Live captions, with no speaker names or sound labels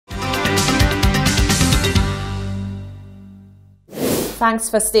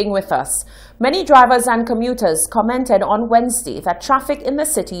Thanks for staying with us. Many drivers and commuters commented on Wednesday that traffic in the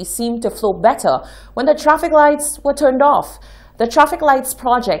city seemed to flow better when the traffic lights were turned off. The Traffic Lights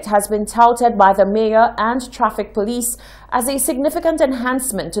project has been touted by the mayor and traffic police as a significant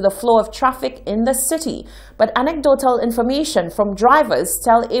enhancement to the flow of traffic in the city. But anecdotal information from drivers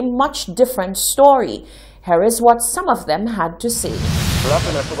tell a much different story. Here is what some of them had to say.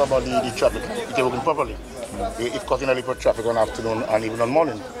 The traffic is working properly. It's causing a little traffic on afternoon and even on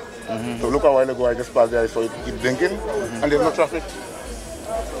morning. So look, a while ago I just passed there, so it's blinking and there's no traffic.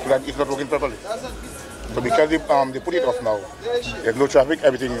 So that it's not working properly. So because they put it off now, there's no traffic,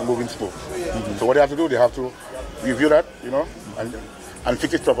 everything is moving smooth. So what they have to do, they have to review that, and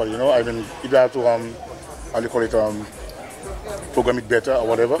fix it properly, I mean, if they have to, how do you call it, program it better or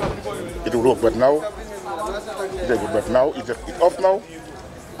whatever, it will work. But now, it's off now,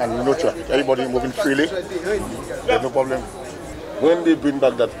 and no traffic. Everybody moving freely, there's no problem. When they bring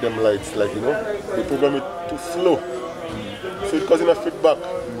back them lights, they program it too slow, so it's causing a feedback.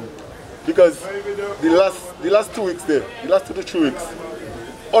 Because the last 2 weeks there, the last 2 to 3 weeks,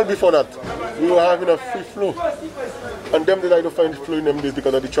 all before that, we were having a free flow. And them they like to find flow in them days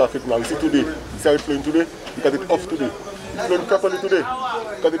because of the traffic now. You see today, see how it's flowing today? Because it's off today. It's flowing properly today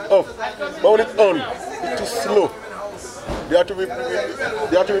because it's off. But when it's on, it's too slow. They have to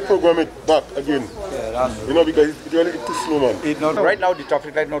reprogram it back again. Because it's really too slow, man. Right now the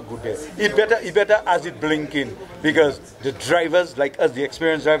traffic light not good there. It better as it blinking, because the drivers like us, the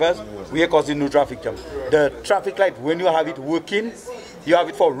experienced drivers, we are causing no traffic jam. The traffic light, when you have it working, you have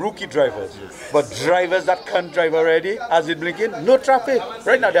it for rookie drivers. But drivers that can't drive already, as it blinking, no traffic.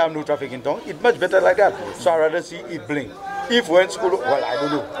 Right now they have no traffic in town. It's much better like that. So I rather see it blink. If when school, well, I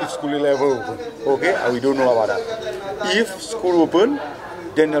don't know if school will ever open, okay, and we don't know about that. If school open,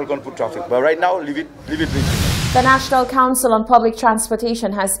 then they're going to put traffic. But right now, leave it blinking. The National Council on Public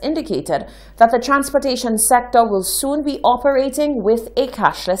Transportation has indicated that the transportation sector will soon be operating with a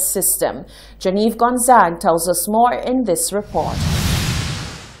cashless system. Genevieve Gonzague tells us more in this report.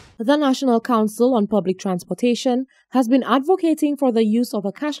 The National Council on Public Transportation has been advocating for the use of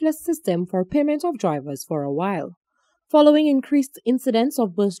a cashless system for payment of drivers for a while. Following increased incidents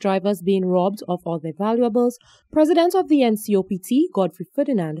of bus drivers being robbed of all their valuables, President of the NCOPT, Godfrey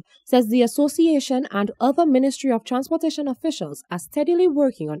Ferdinand, says the association and other Ministry of Transportation officials are steadily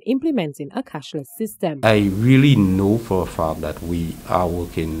working on implementing a cashless system. I really know for a fact that we are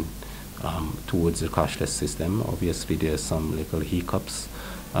working towards a cashless system. Obviously, there are some little hiccups,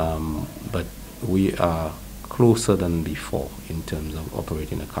 but we are closer than before in terms of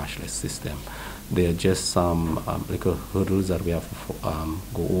operating a cashless system. There are just some little hurdles that we have to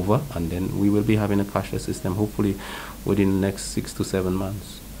go over, and then we will be having a cashless system hopefully within the next 6 to 7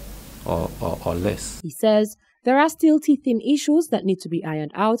 months or less. He says there are still teething issues that need to be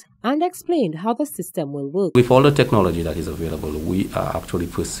ironed out, and explained how the system will work. With all the technology that is available, we are actually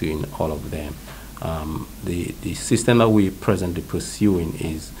pursuing all of them. The system that we're presently pursuing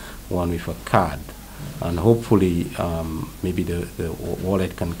is one with a card. And hopefully, maybe the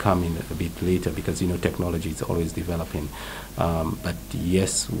wallet can come in a bit later, because technology is always developing. But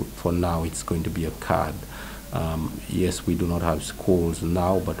yes, for now it's going to be a card. Yes, we do not have schools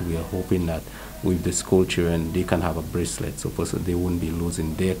now, but we are hoping that with the school children, they can have a bracelet, so they won't be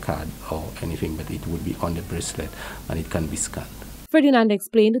losing their card or anything, but it would be on the bracelet and it can be scanned. Ferdinand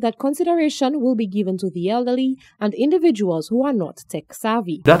explained that consideration will be given to the elderly and individuals who are not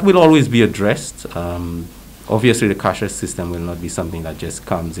tech-savvy. That will always be addressed. Obviously, the cashless system will not be something that just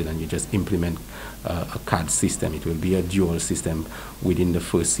comes in and you just implement a card system. It will be a dual system within the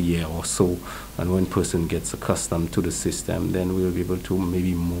first year or so. And when a person gets accustomed to the system, then we'll be able to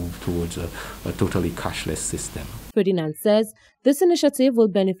maybe move towards a totally cashless system. Ferdinand says this initiative will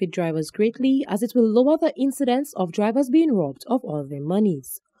benefit drivers greatly, as it will lower the incidence of drivers being robbed of all their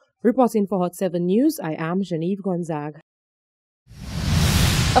monies. Reporting for Hot 7 News, I am Genevieve Gonzague.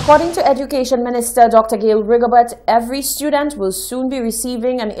 According to Education Minister Dr. Gail Rigobert, every student will soon be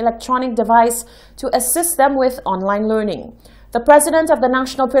receiving an electronic device to assist them with online learning. The president of the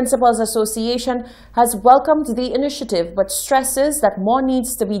National Principals Association has welcomed the initiative, but stresses that more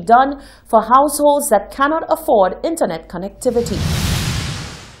needs to be done for households that cannot afford internet connectivity.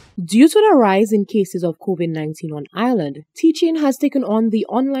 Due to the rise in cases of COVID-19 on Ireland, teaching has taken on the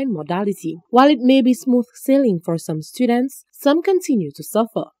online modality. While it may be smooth sailing for some students, some continue to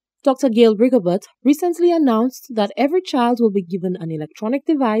suffer. Dr. Gail Rigobert recently announced that every child will be given an electronic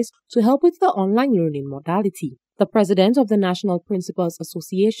device to help with the online learning modality. The president of the National Principals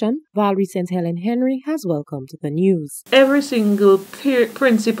Association, Valerie St. Helen Henry, has welcomed the news. Every single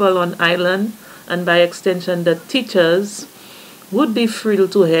principal on Ireland, and by extension the teachers, would be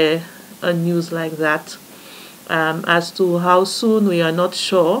thrilled to hear a news like that. As to how soon, we are not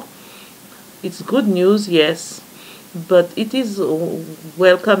sure. It's good news, yes, but it is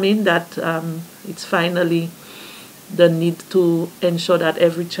welcoming that it's finally the need to ensure that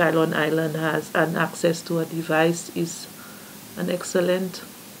every child on island has an access to a device is an excellent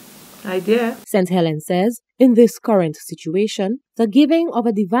idea. St. Helen says, in this current situation, the giving of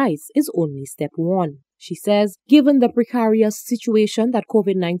a device is only step one. She says, given the precarious situation that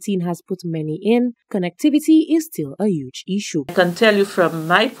COVID-19 has put many in, connectivity is still a huge issue. I can tell you from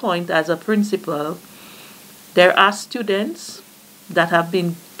my point as a principal, there are students that have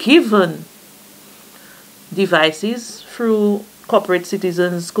been given devices through corporate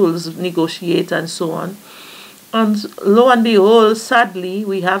citizen schools negotiate and so on. And lo and behold, sadly,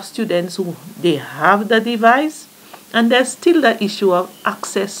 we have students who they have the device and there's still the issue of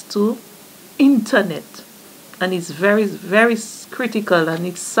access to internet. And it's very, very critical, and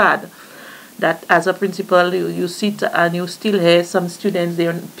it's sad that as a principal you sit and you still hear some students,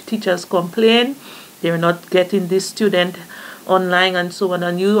 their teachers complain, they're not getting this student online and so on.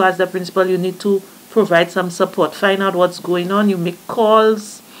 And you as the principal, you need to provide some support, find out what's going on, you make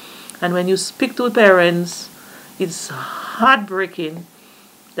calls. And when you speak to parents, it's heartbreaking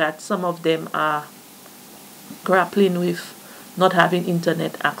that some of them are grappling with not having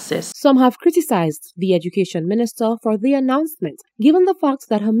internet access. Some have criticized the education minister for the announcement, given the fact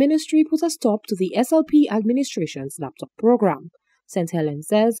that her ministry put a stop to the SLP administration's laptop program. St. Helen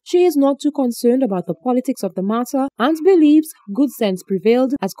says she is not too concerned about the politics of the matter and believes good sense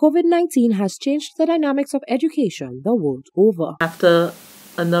prevailed as COVID-19 has changed the dynamics of education the world over. After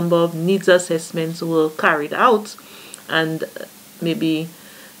a number of needs assessments were carried out and maybe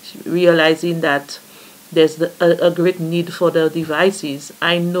realizing that there's a great need for the devices.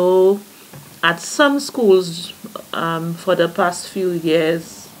 I know at some schools for the past few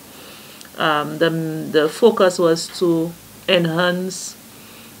years, the focus was to enhance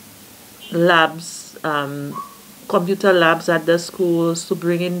labs, computer labs at the schools, to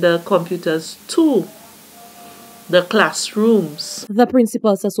bring in the computers to the classrooms. The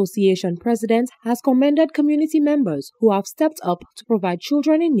Principals Association president has commended community members who have stepped up to provide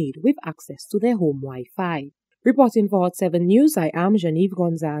children in need with access to their home Wi-Fi. Reporting for Hot 7 News, I am Genevieve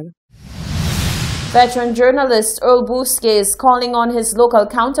Gonzaga. Veteran journalist Earl Bousquet is calling on his local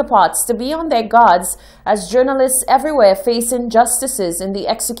counterparts to be on their guards as journalists everywhere face injustices in the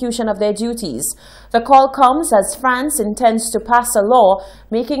execution of their duties. The call comes as France intends to pass a law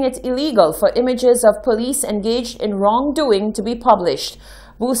making it illegal for images of police engaged in wrongdoing to be published.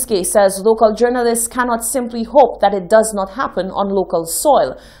 Bousquet says local journalists cannot simply hope that it does not happen on local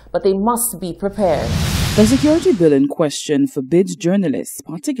soil, but they must be prepared. The security bill in question forbids journalists,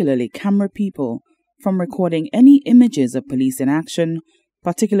 particularly camera people, from recording any images of police in action,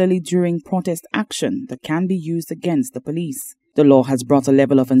 particularly during protest action that can be used against the police. The law has brought a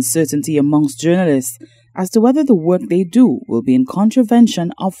level of uncertainty amongst journalists as to whether the work they do will be in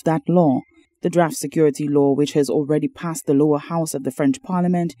contravention of that law. The draft security law, which has already passed the lower house of the French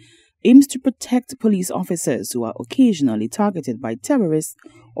Parliament, aims to protect police officers who are occasionally targeted by terrorists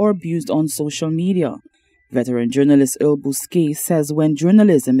or abused on social media. Veteran journalist Earl Bousquet says when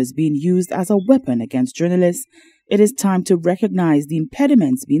journalism is being used as a weapon against journalists, it is time to recognize the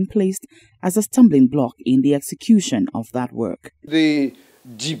impediments being placed as a stumbling block in the execution of that work. The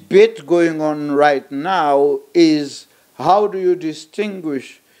debate going on right now is how do you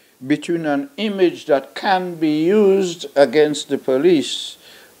distinguish between an image that can be used against the police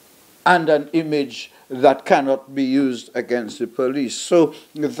and an image that cannot be used against the police. So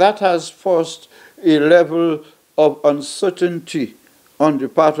that has forced a level of uncertainty on the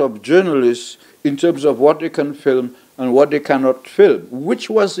part of journalists in terms of what they can film and what they cannot film, which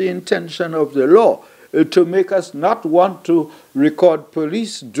was the intention of the law, to make us not want to record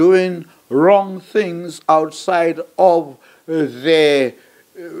police doing wrong things outside of their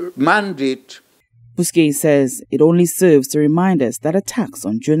mandate. Bousquet says it only serves to remind us that attacks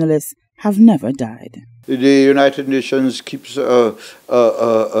on journalists have never died. The United Nations keeps a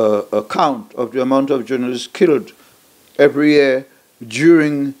count of the amount of journalists killed every year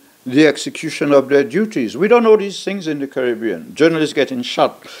during the execution of their duties. We don't know these things in the Caribbean. Journalists getting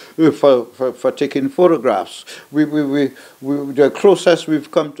shot for taking photographs. The closest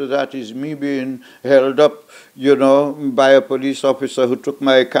we've come to that is me being held up, by a police officer who took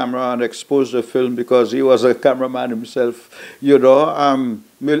my camera and exposed the film because he was a cameraman himself, a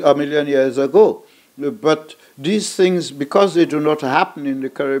million years ago. But these things, because they do not happen in the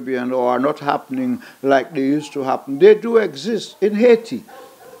Caribbean or are not happening like they used to happen, they do exist in Haiti,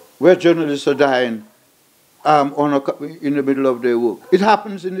 where journalists are dying in the middle of their work. It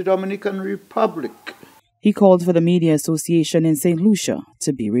happens in the Dominican Republic. He called for the Media Association in St. Lucia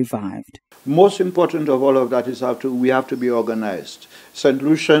to be revived. Most important of all of that is we have to be organized. St.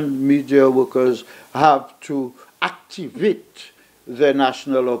 Lucian media workers have to activate their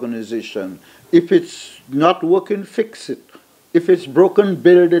national organization. If it's not working, fix it. If it's broken,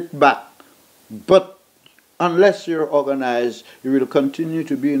 build it back. But unless you're organized, you will continue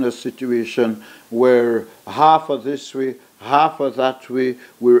to be in a situation where half are this way, half are that way.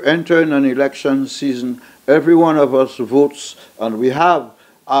 We're entering an election season. Every one of us votes, and we have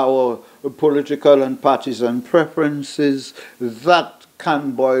our political and partisan preferences that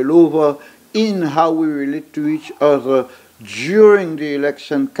can boil over in how we relate to each other during the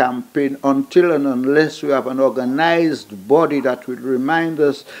election campaign, until and unless we have an organized body that will remind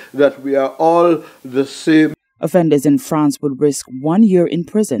us that we are all the same. Offenders in France would risk 1 year in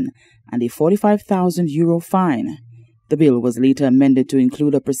prison and a €45,000 fine. The bill was later amended to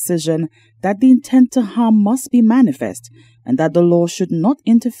include a precision that the intent to harm must be manifest and that the law should not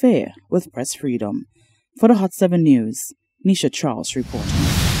interfere with press freedom. For the Hot 7 News, Nisha Charles reporting.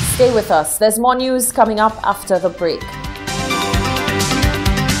 Stay with us. There's more news coming up after the break.